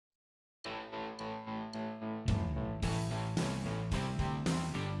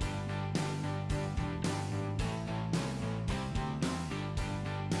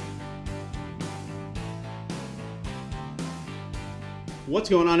What's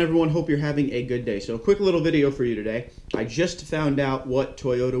going on, everyone? Hope you're having a good day. So a quick little video for you today. I just found out what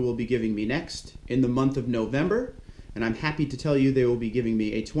Toyota will be giving me next in the month of November, and I'm happy to tell you they will be giving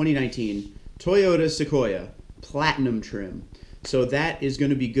me a 2019 Toyota Sequoia Platinum trim. So that is going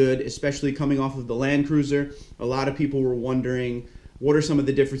to be good, especially coming off of the Land Cruiser. A lot of people were wondering what are some of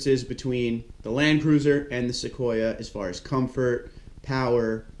the differences between the Land Cruiser and the Sequoia as far as comfort,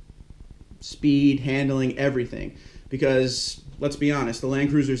 power, speed, handling, everything. Because let's be honest, the Land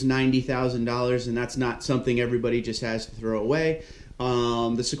Cruiser is $90,000, and that's not something everybody just has to throw away.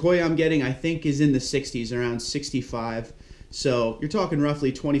 The Sequoia I'm getting, I think, is in the 60s, around 65. So you're talking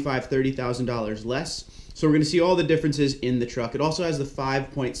roughly $25,000, $30,000 less. So we're going to see all the differences in the truck. It also has the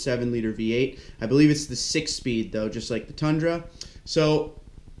 5.7 liter V8. I believe it's the 6-speed though, just like the Tundra. So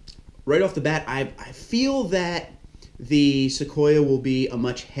right off the bat, I feel that the Sequoia will be a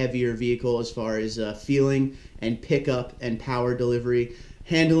much heavier vehicle as far as feeling and pickup and power delivery.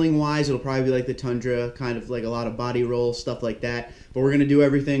 Handling wise, it'll probably be like the Tundra, kind of like a lot of body roll, stuff like that. But we're going to do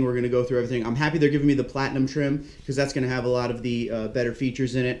everything. We're going to go through everything. I'm happy they're giving me the Platinum trim because that's going to have a lot of the better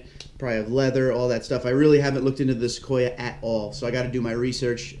features in it. Probably have leather, all that stuff. I really haven't looked into the Sequoia at all, so I got to do my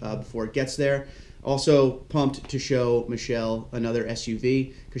research before it gets there. Also pumped to show Michelle another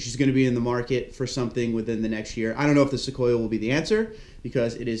SUV because she's going to be in the market for something within the next year. I don't know if the Sequoia will be the answer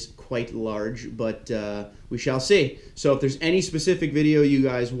because it is quite large, but we shall see. So if there's any specific video you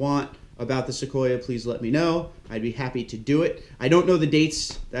guys want about the Sequoia, please let me know. I'd be happy to do it. I don't know the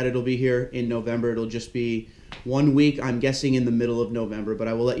dates that it'll be here in November. It'll just be 1 week, I'm guessing in the middle of November, but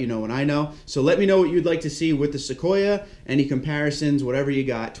I will let you know when I know. So let me know what you'd like to see with the Sequoia, any comparisons, whatever you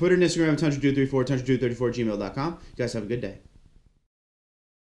got. Twitter and Instagram, Tundra234, Tundra234@gmail.com. You guys have a good day.